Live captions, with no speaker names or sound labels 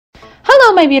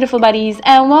my beautiful buddies,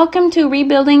 and welcome to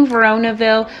Rebuilding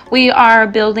Veronaville. We are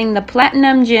building the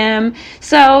Platinum Gym.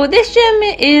 So this gym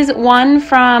is one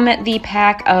from the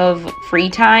pack of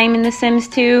Free Time in The Sims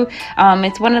 2.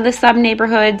 It's one of the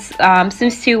sub-neighborhoods.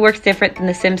 Sims 2 works different than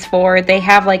The Sims 4. They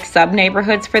have like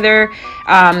sub-neighborhoods for their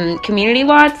community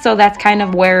lots, so that's kind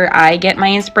of where I get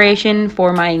my inspiration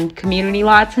for my community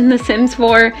lots in The Sims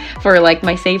 4 for like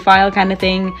my save file kind of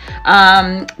thing.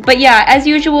 But yeah, as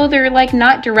usual, they're like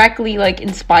not directly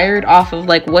like inspired off of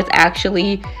like what's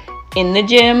actually in the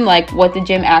gym, like what the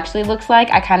gym actually looks like.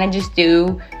 I kind of just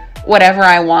do whatever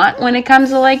I want when it comes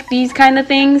to like these kind of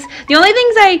things. The only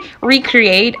things I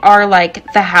recreate are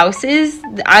like the houses.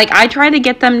 I try to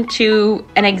get them to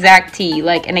an exact T,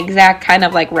 like an exact kind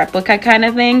of like replica kind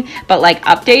of thing, but like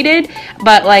updated.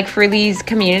 But like for these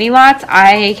community lots,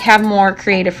 I have more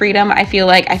creative freedom. I feel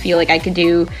like I could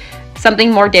do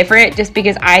something more different, just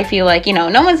because I feel like, you know,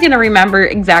 no one's gonna remember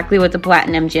exactly what the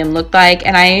Platinum Gym looked like,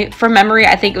 and from memory,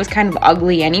 I think it was kind of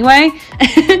ugly anyway.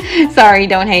 Sorry,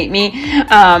 don't hate me.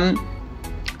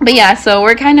 But yeah, so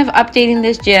we're kind of updating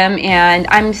this gym, and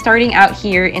I'm starting out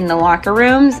here in the locker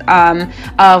rooms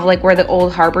of like where the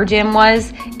old Harbor Gym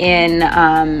was in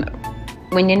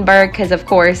Windenburg, because of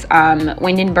course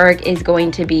Windenburg is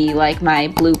going to be like my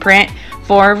blueprint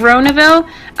for Veronaville.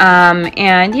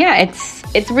 And yeah,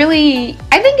 it's really,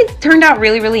 I think it's turned out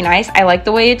really nice. I like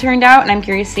the way it turned out, and I'm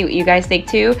curious to see what you guys think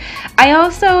too. I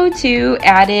also too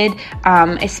added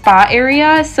a spa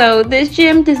area. So this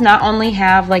gym does not only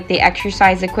have like the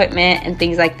exercise equipment and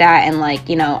things like that, and like,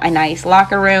 you know, a nice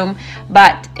locker room,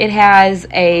 but it has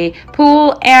a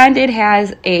pool and it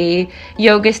has a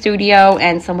yoga studio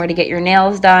and somewhere to get your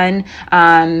nails done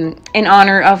in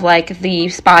honor of like the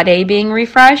spa day being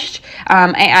refreshed.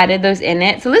 I added those in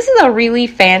it. So this is a really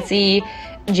fancy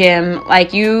gym.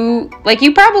 Like you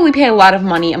probably pay a lot of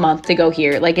money a month to go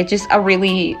here. Like, it's just a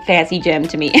really fancy gym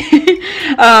to me.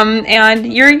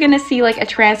 And you're gonna see like a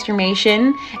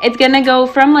transformation. It's gonna go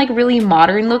from like really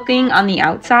modern looking on the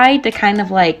outside to kind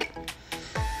of like,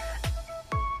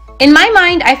 in my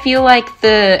mind, I feel like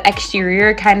the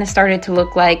exterior kind of started to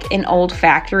look like an old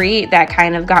factory that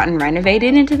kind of gotten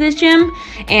renovated into this gym.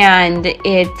 And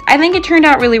I think it turned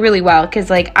out really well, because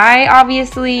like I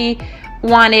obviously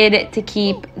wanted to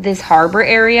keep this harbor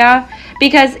area,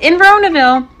 because in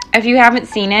Veronaville, if you haven't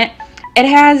seen it, it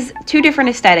has two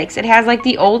different aesthetics. It has like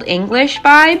the old English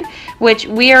vibe, which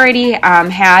we already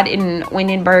had in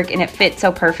Windenburg, and it fits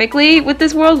so perfectly with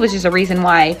this world, which is a reason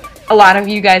why a lot of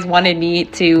you guys wanted me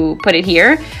to put it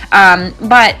here.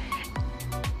 But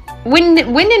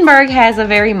Windenburg has a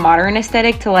very modern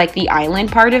aesthetic to like the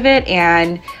island part of it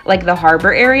and like the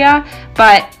harbor area,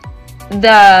 but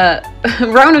the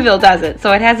Veronaville doesn't.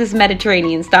 So it has this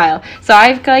Mediterranean style. So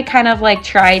I've like kind of like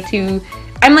trying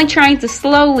to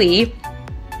slowly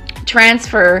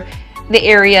transfer the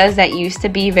areas that used to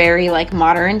be very like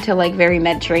modern to like very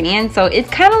Mediterranean. So it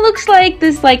kind of looks like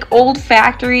this like old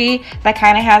factory that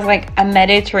kind of has like a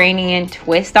Mediterranean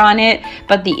twist on it,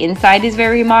 but the inside is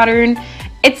very modern.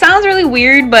 It sounds really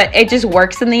weird, but it just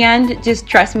works in the end. Just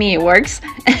trust me, it works.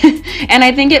 And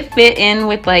I think it fit in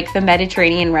with like the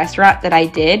Mediterranean restaurant that I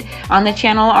did on the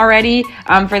channel already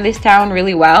for this town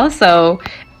really well. So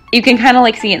you can kind of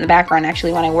like see it in the background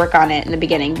actually when I work on it in the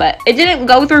beginning, but it didn't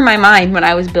go through my mind when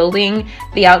I was building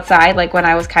the outside, like when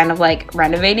I was kind of like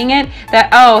renovating it, that,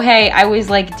 oh, hey, I was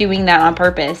like doing that on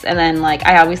purpose. And then like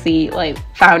I obviously like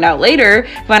found out later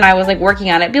when I was like working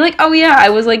on it, be like, oh yeah, I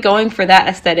was like going for that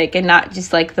aesthetic and not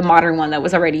just like the modern one that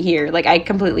was already here. Like I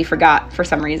completely forgot for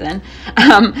some reason.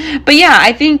 But yeah,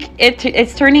 I think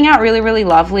it's turning out really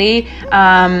lovely.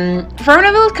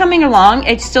 Veronaville is coming along.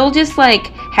 It still just like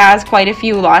has quite a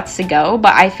few lots to go,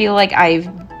 but I feel like I've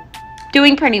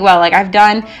doing pretty well. Like I've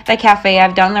done the cafe,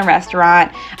 I've done the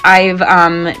restaurant, I've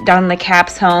done the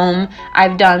Caps home,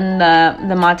 I've done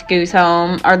the Monty Goose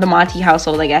home, or the Monty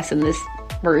household, I guess, in this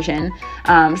version.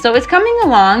 So it's coming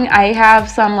along. I have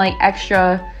some like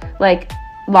extra like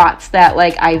lots that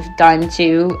like I've done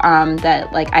too,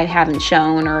 that like I haven't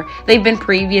shown, or they've been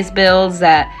previous builds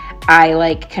that I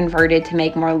like converted to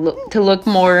make look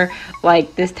more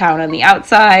like this town on the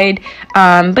outside.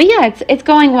 But yeah, it's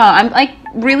going well. I'm like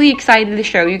really excited to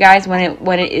show you guys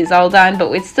when it is all done,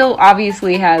 but it still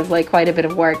obviously has like quite a bit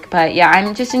of work. But yeah,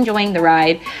 I'm just enjoying the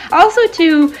ride. Also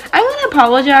too, I want to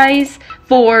apologize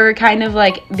for kind of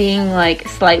like being like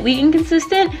slightly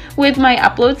inconsistent with my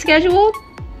upload schedule,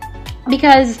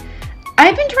 because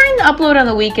I've been trying to upload on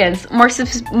the weekends,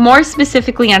 more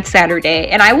specifically on Saturday,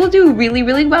 and I will do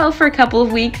really well for a couple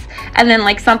of weeks, and then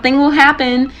like something will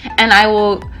happen and I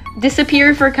will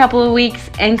disappear for a couple of weeks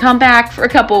and come back for a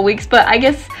couple of weeks. But I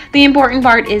guess The important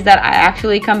part is that I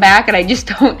actually come back and I just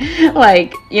don't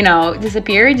like, you know,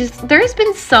 disappear. Just there's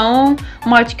been so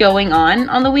much going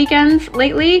on the weekends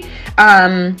lately.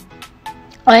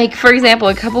 Like, for example,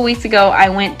 a couple weeks ago I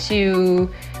went to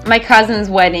my cousin's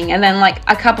wedding, and then like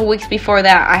a couple weeks before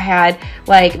that I had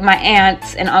like my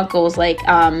aunts and uncles like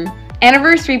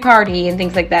anniversary party and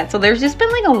things like that. So there's just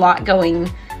been like a lot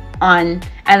going on,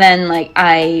 and then like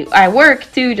I work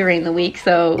too during the week,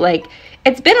 so like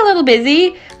it's been a little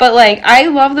busy, but like I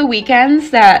love the weekends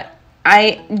that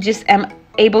I just am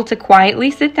able to quietly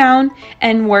sit down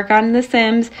and work on The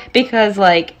Sims, because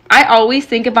like I always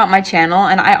think about my channel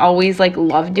and I always like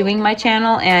love doing my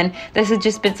channel, and this has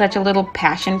just been such a little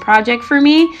passion project for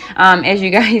me, as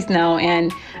you guys know,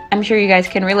 and I'm sure you guys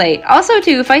can relate. Also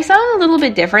too, if I sound a little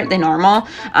bit different than normal,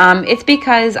 it's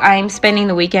because I'm spending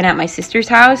the weekend at my sister's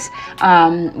house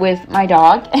with my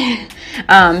dog,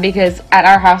 because at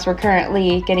our house we're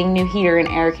currently getting new heater and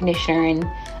air conditioner,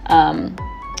 and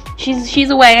she's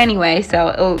away anyway,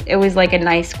 so it was like a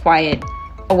nice quiet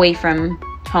away from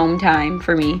home time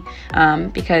for me,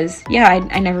 because yeah,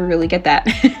 I never really get that.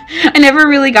 I never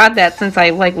really got that since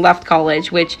I like left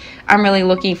college, which I'm really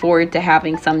looking forward to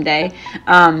having someday.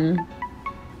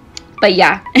 But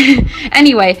yeah,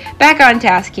 anyway, back on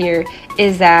task here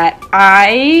is that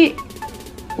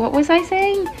what was I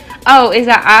saying? Oh, is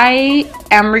that I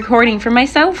am recording from my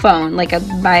cell phone, like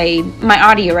my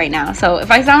audio right now. So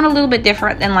if I sound a little bit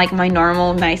different than like my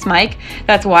normal nice mic,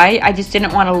 that's why. I just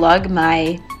didn't want to lug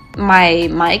my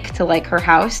mic to like her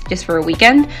house just for a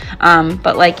weekend.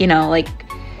 But like, you know, like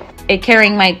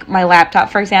carrying my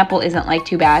laptop, for example, isn't like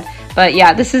too bad. But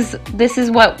yeah, this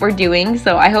is what we're doing.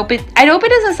 So I hope it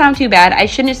doesn't sound too bad. I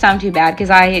shouldn't sound too bad because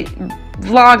I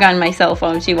vlog on my cell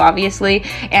phone too, obviously,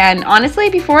 and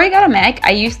honestly before I got a Mac I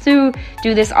used to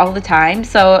do this all the time.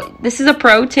 So this is a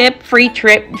pro tip, free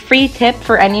tip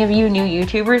for any of you new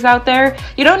YouTubers out there.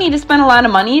 You don't need to spend a lot of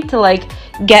money to like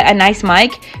get a nice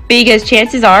mic, because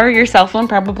chances are your cell phone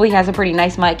probably has a pretty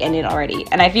nice mic in it already,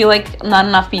 and I feel like not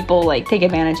enough people like take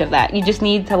advantage of that. You just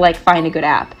need to like find a good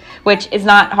app, which is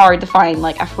not hard to find,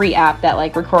 like a free app that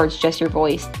like records just your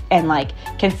voice and like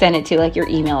can send it to like your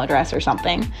email address or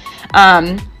something.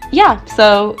 Yeah,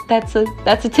 so that's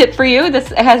a tip for you. This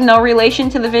has no relation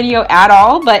to the video at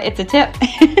all, but it's a tip.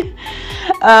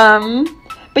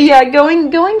 But yeah,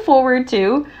 going forward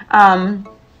too, I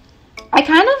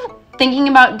kind of thinking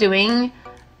about doing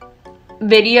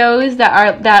videos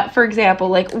that for example,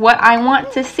 like what I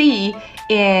want to see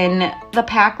in the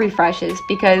pack refreshes,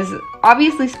 because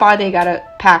obviously Spa Day got a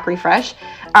pack refresh.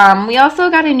 We also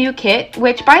got a new kit,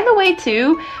 which by the way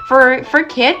too, for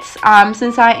kits,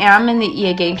 since I am in the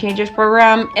EA Game Changers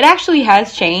program, it actually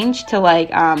has changed to like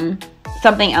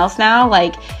something else now,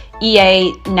 like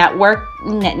EA network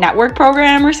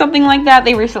program or something like that.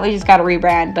 They recently just got a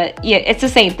rebrand, but yeah, it's the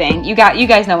same thing. You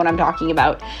guys know what I'm talking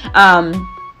about.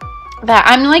 That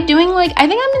I'm like doing, like I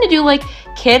think I'm gonna do like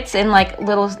kits and like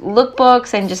little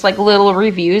lookbooks and just like little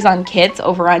reviews on kits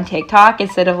over on TikTok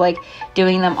instead of like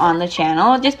doing them on the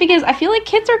channel, just because I feel like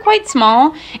kits are quite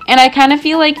small, and I kind of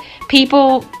feel like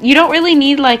you don't really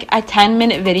need like a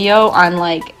 10-minute video on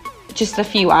like just a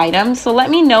few items. So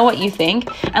let me know what you think,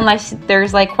 unless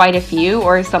there's like quite a few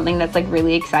or something that's like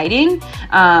really exciting.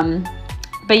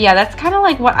 But yeah, that's kind of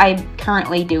like what I'm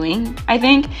currently doing, I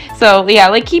think. So yeah,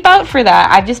 like keep out for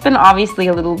that. I've just been obviously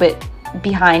a little bit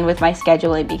behind with my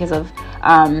scheduling because of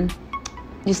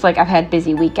just like I've had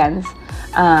busy weekends.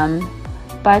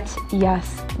 But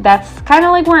yes, that's kind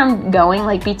of like where I'm going,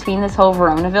 like between this whole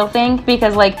Veronaville thing,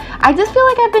 because like I just feel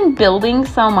like I've been building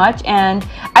so much, and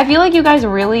I feel like you guys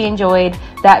really enjoyed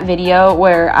that video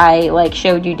where I like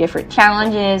showed you different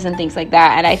challenges and things like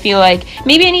that, and I feel like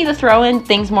maybe I need to throw in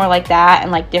things more like that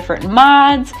and like different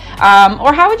mods.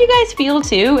 Or how would you guys feel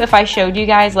too if I showed you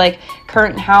guys like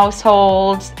current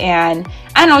households, and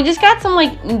I don't know, just got some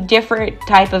like different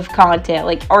type of content,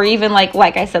 like, or even like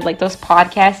I said, like those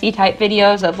podcasty type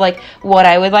videos of like what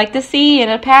I would like to see in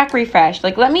a pack refresh.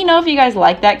 Like let me know if you guys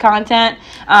like that content.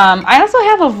 I also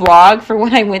have a vlog for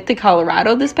when I went to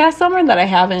Colorado this past summer that I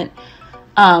haven't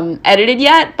edited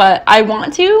yet, but I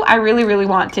want to. I really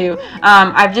want to.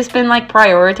 I've just been like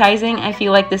prioritizing, I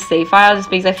feel like, the save file, just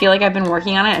because I feel like I've been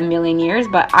working on it a million years,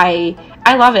 but I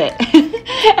love it.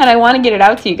 And I want to get it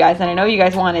out to you guys, and I know you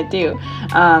guys want it too.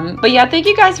 But yeah, thank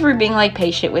you guys for being like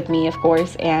patient with me, of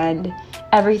course, and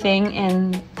everything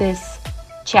in this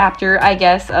chapter, I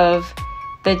guess, of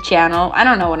the channel. I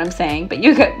don't know what I'm saying, but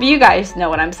you guys know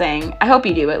what I'm saying. I hope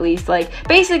you do, at least. Like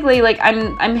basically, like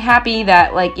I'm happy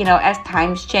that, like, you know, as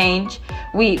times change,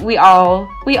 we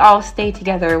all stay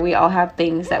together. We all have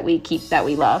things that we keep that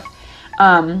we love.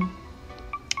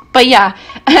 But yeah,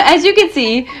 as you can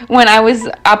see, when I was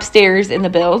upstairs in the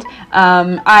build,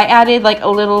 I added like a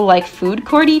little like food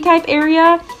courty type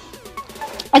area.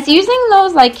 It's using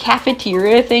those like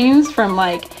cafeteria things from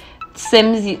like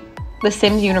the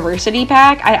Sims University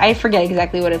pack. I forget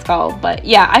exactly what it's called, but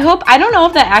yeah, I don't know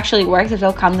if that actually works, if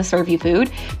they'll come to serve you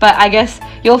food, but I guess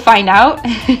you'll find out,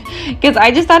 because I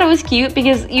just thought it was cute,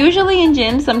 because usually in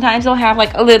gyms, sometimes they'll have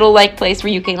like a little like place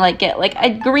where you can like get like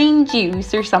a green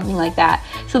juice or something like that,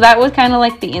 so that was kind of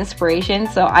like the inspiration,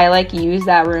 so I like use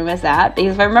that room as that,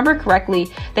 because if I remember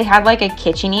correctly, they had like a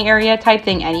kitchen-y area type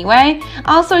thing anyway.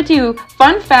 Also too,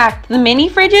 fun fact, the mini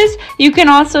fridges, you can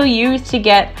also use to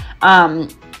get,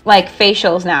 like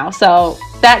facials now, so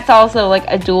that's also like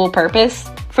a dual purpose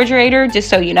refrigerator, just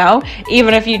so you know,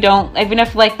 even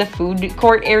if like the food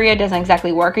court area doesn't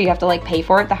exactly work, or you have to like pay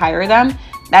for it to hire them,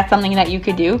 that's something that you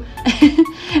could do.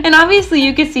 And obviously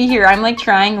you can see here, I'm like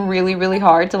trying really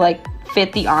hard to like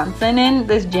fit the onsen in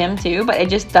this gym too, but it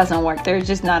just doesn't work. There's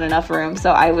just not enough room,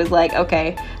 so I was like,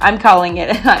 okay, I'm calling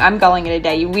it a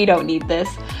day. We don't need this.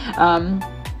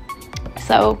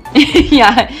 So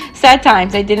yeah, sad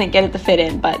times, I didn't get it to fit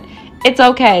in, but it's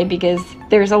okay, because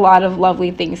there's a lot of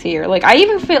lovely things here. Like I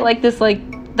even fit like this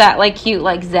like that like cute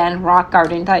like Zen rock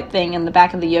garden type thing in the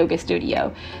back of the yoga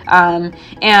studio, and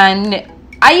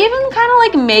I even kind of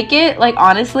like make it like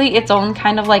honestly its own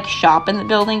kind of like shop in the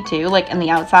building too, like in the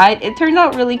outside. It turned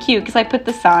out really cute because I put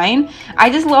the sign. I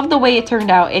just love the way it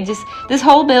turned out. This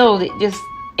whole build,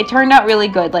 it turned out really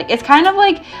good. Like it's kind of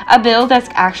like a build that's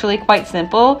actually quite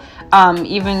simple,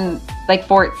 even like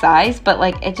for its size, but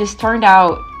like it just turned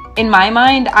out, in my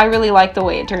mind, I really like the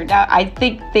way it turned out. I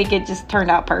think it just turned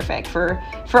out perfect for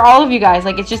all of you guys.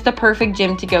 Like it's just the perfect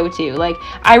gym to go to. Like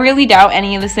I really doubt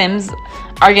any of the Sims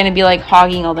are gonna be like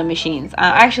hogging all the machines.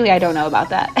 Actually, I don't know about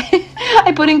that.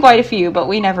 I put in quite a few, but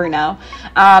we never know.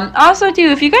 Also too,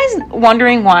 if you guys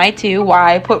wondering why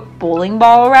I put bowling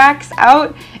ball racks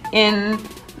out in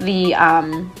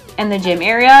the gym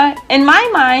area, in my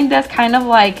mind that's kind of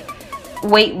like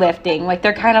weightlifting, like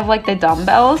they're kind of like the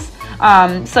dumbbells.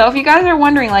 So if you guys are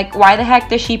wondering like why the heck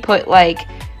does she put like,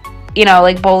 you know,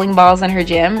 like bowling balls in her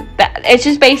gym, it's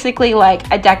just basically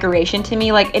like a decoration to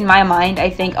me. Like in my mind I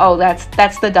think, oh,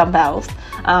 that's the dumbbells,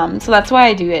 so that's why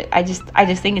I do it. I just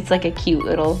think it's like a cute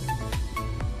little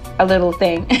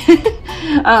thing.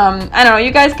 I don't know,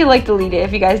 you guys can like delete it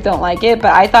if you guys don't like it,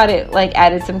 but I thought it like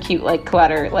added some cute like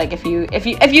clutter, like if you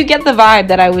get the vibe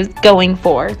that I was going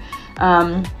for.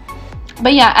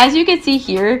 But yeah, as you can see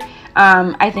here,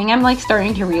 I think I'm like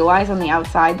starting to realize on the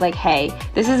outside, like, hey,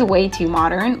 this is way too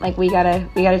modern, like we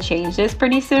gotta change this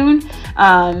pretty soon.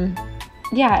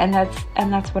 Yeah, and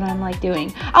that's what I'm like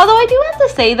doing. Although I do have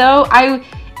to say though,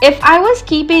 if I was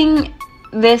keeping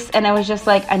this and it was just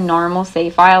like a normal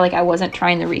save file, like I wasn't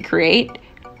trying to recreate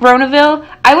Veronaville,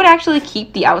 I would actually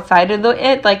keep the outside of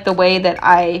it like the way that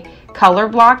I color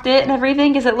blocked it and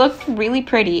everything, because it looked really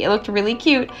pretty, it looked really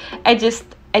cute. It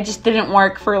just didn't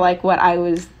work for like what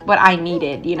I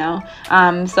needed, you know.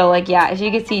 So like yeah, as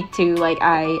you can see too, like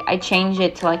I changed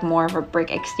it to like more of a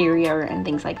brick exterior and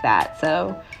things like that.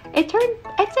 So I'd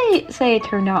say it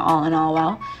turned out all in all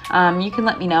well. You can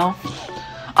let me know.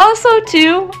 Also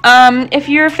too, if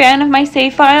you're a fan of my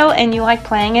save file and you like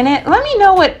playing in it, let me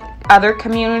know what other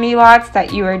community lots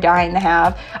that you are dying to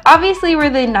have. Obviously where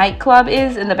the nightclub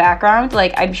is in the background,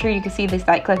 like I'm sure you can see this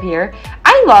nightclub here.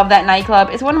 I love that nightclub.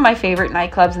 It's one of my favorite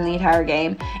nightclubs in the entire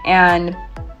game, and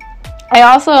I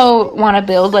also want to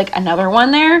build like another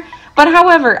one there. But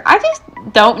however, I just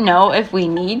don't know if we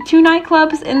need 2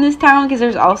 nightclubs in this town, because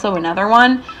there's also another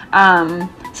one.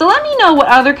 So let me know what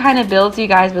other kind of builds you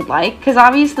guys would like, because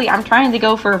obviously I'm trying to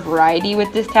go for a variety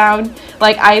with this town.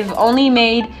 Like I've only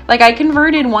made, like I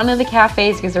converted one of the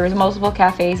cafes, because there was multiple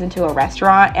cafes, into a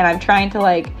restaurant, and I'm trying to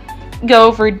like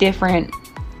go for different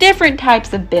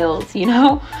types of builds, you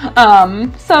know.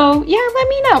 So yeah, let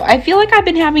me know. I feel like I've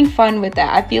been having fun with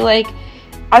that. I feel like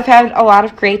I've had a lot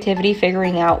of creativity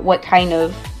figuring out what kind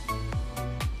of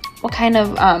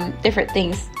different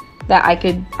things that I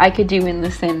could do in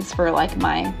The Sims for like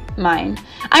mine.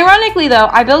 Ironically though,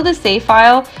 I build a save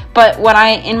file, but when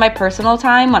in my personal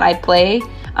time when I play,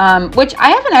 which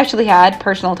I haven't actually had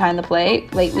personal time to play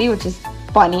lately, which is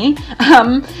funny,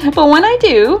 but when I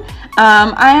do,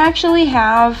 I actually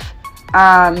have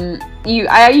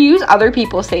I use other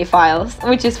people's save files,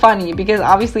 which is funny because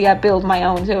obviously I build my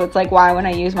own, so it's like, why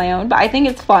wouldn't I use my own? But I think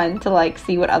it's fun to like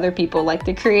see what other people like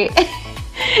to create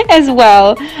as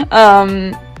well.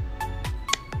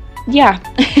 Yeah.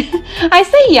 I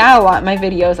say yeah a lot in my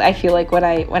videos, I feel like, when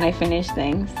I finish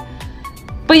things.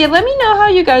 But yeah, let me know how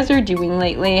you guys are doing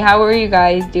lately. How are you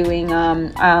guys doing?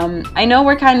 I know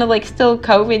we're kind of like still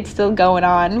COVID's still going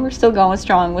on. We're still going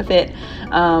strong with it.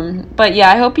 But yeah,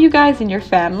 I hope you guys and your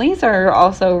families are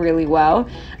also really well.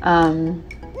 And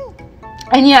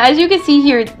yeah, as you can see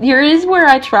here is where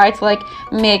I try to like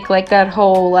make like that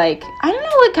whole like, I don't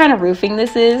know what kind of roofing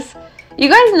this is. You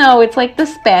guys know it's like the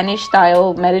Spanish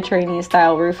style, Mediterranean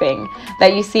style roofing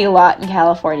that you see a lot in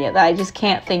California that I just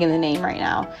can't think of the name right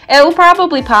now. It will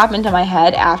probably pop into my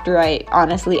head after I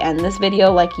honestly end this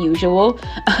video like usual.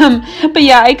 But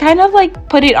yeah, I kind of like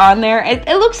put it on there. It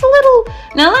looks a little,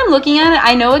 now that I'm looking at it,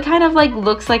 I know it kind of like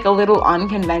looks like a little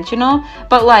unconventional,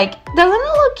 but like, doesn't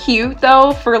it look cute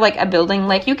though for like a building?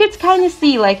 Like you could kind of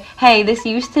see like, hey, this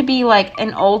used to be like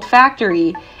an old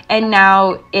factory and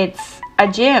now it's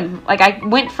a gym. Like I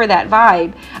went for that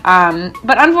vibe,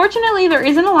 but unfortunately there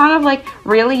isn't a lot of like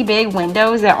really big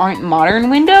windows that aren't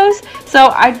modern windows,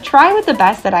 so I try with the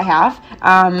best that I have,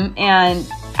 and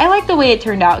I like the way it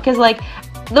turned out, because like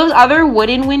those other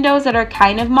wooden windows that are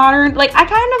kind of modern, like I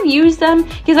kind of used them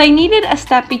because I needed a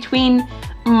step between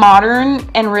modern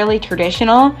and really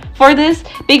traditional for this,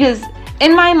 because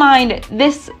in my mind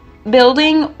this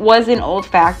building was an old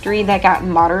factory that got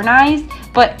modernized,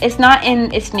 but it's not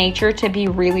in its nature to be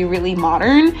really, really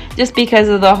modern just because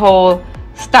of the whole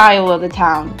style of the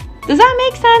town. Does that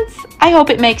make sense? I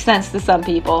hope it makes sense to some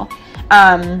people.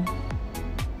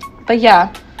 But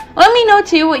yeah, let me know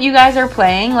too what you guys are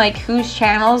playing, like whose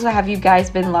channels have you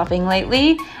guys been loving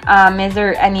lately. Is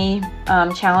there any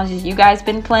challenges you guys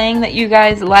been playing that you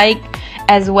guys like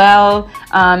as well?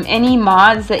 Any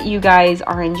mods that you guys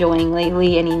are enjoying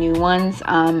lately, any new ones?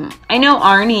 I know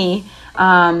Arnie,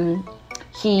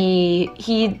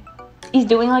 he's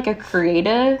doing like a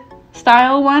creative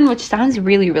style one, which sounds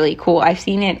really, really cool. I've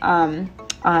seen it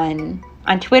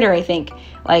on Twitter, I think,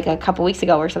 like a couple weeks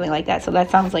ago or something like that. So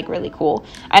that sounds like really cool.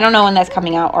 I don't know when that's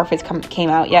coming out or if it's came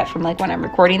out yet from like when I'm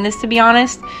recording this, to be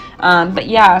honest. But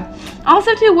yeah.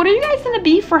 Also too, what are you guys gonna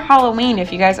be for Halloween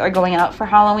if you guys are going out for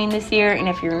Halloween this year? And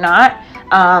if you're not,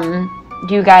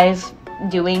 do you guys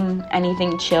doing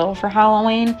anything chill for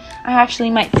Halloween? I actually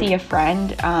might see a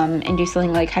friend and do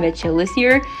something like kind of chill this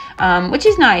year, which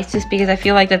is nice just because I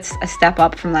feel like that's a step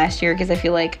up from last year, because I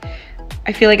feel like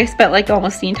I spent like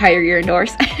almost the entire year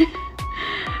indoors.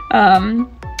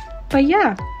 But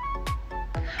yeah.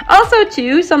 Also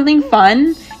too, something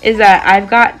fun is that I've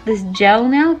got this gel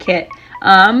nail kit.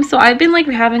 So I've been like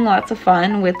having lots of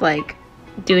fun with like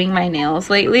doing my nails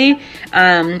lately.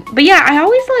 But yeah, I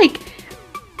always like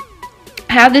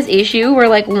have this issue where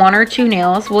like one or two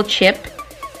nails will chip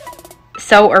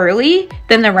so early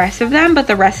than the rest of them, but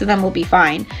the rest of them will be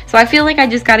fine. So I feel like I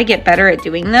just got to get better at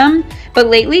doing them. But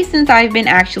lately, since I've been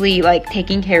actually like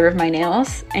taking care of my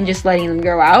nails and just letting them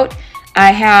grow out,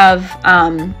 I have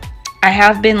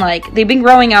been like, they've been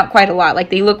growing out quite a lot. Like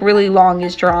they look really long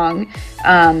and strong,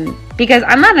 because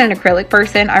I'm not an acrylic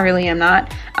person. I really am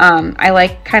not. I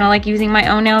like kind of like using my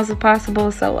own nails if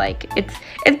possible. So like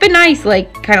it's been nice,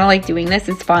 like kind of like doing this.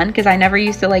 It's fun because I never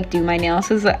used to like do my nails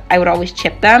because I would always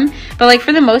chip them. But like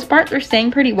for the most part, they're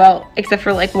staying pretty well, except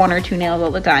for like one or two nails all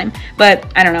the time.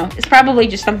 But I don't know. It's probably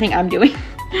just something I'm doing.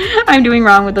 I'm doing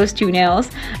wrong with those two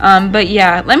nails. But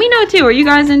yeah, let me know too. Are you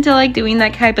guys into like doing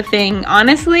that type of thing?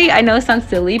 Honestly, I know it sounds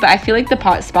silly, but I feel like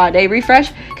the spa day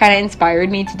refresh kind of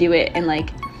inspired me to do it and like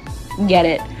get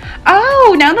it.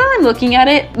 Oh, now that I'm looking at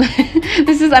it,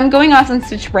 I'm going off on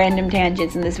such random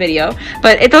tangents in this video,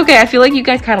 but it's okay. I feel like you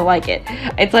guys kind of like it.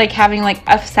 It's like having like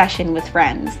a session with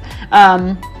friends.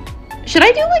 Should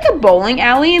I do like a bowling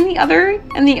alley in the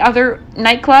other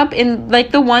nightclub, in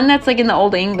like the one that's like in the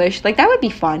Old English? Like that would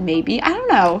be fun, maybe. I don't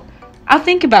know. I'll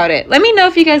think about it. Let me know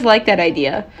if you guys like that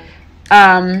idea.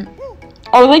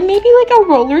 Or like maybe like a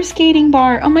roller skating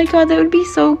bar. Oh my god, that would be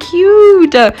so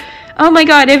cute. Oh my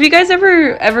god, have you guys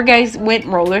ever guys went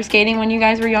roller skating when you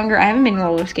guys were younger? I haven't been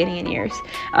roller skating in years.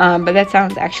 But that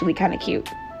sounds actually kind of cute.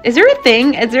 Is there a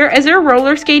thing? Is there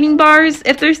roller skating bars?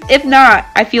 If not,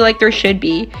 I feel like there should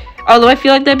be. Although I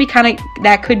feel like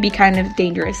that could be kind of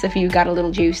dangerous if you got a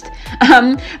little juiced.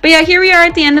 But yeah, here we are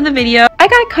at the end of the video. I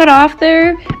got cut off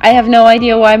there. I have no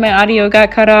idea why my audio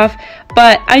got cut off.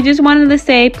 But I just wanted to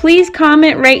say, please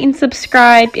comment, rate, and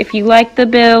subscribe if you like the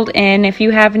build, and if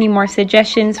you have any more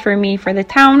suggestions for me for the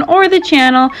town or the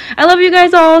channel. I love you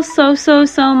guys all so, so,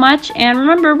 so much, and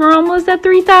remember, we're almost at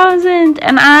 3,000,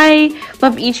 and I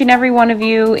love each and every one of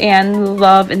you, and the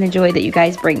love and the joy that you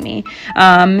guys bring me.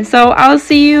 So I'll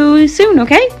see you soon,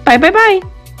 okay? Bye, bye, bye.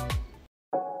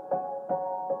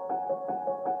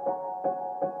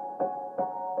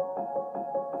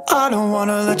 I don't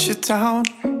wanna let you down.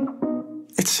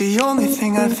 It's the only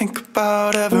thing I think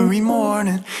about every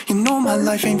morning. You know my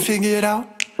life ain't figured out,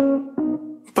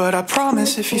 but I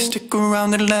promise if you stick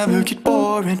around it'll never get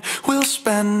boring. We'll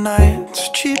spend nights,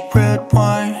 cheap red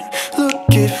wine,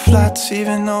 look at flats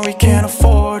even though we can't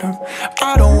afford them.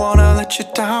 I don't wanna let you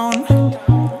down,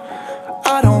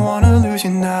 I don't wanna lose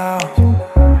you now.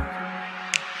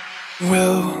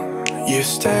 Will you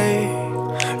stay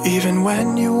even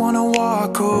when you wanna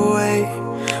walk away?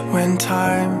 When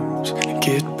times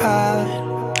get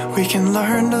bad, we can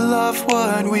learn to love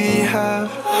what we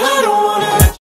have. I don't wanna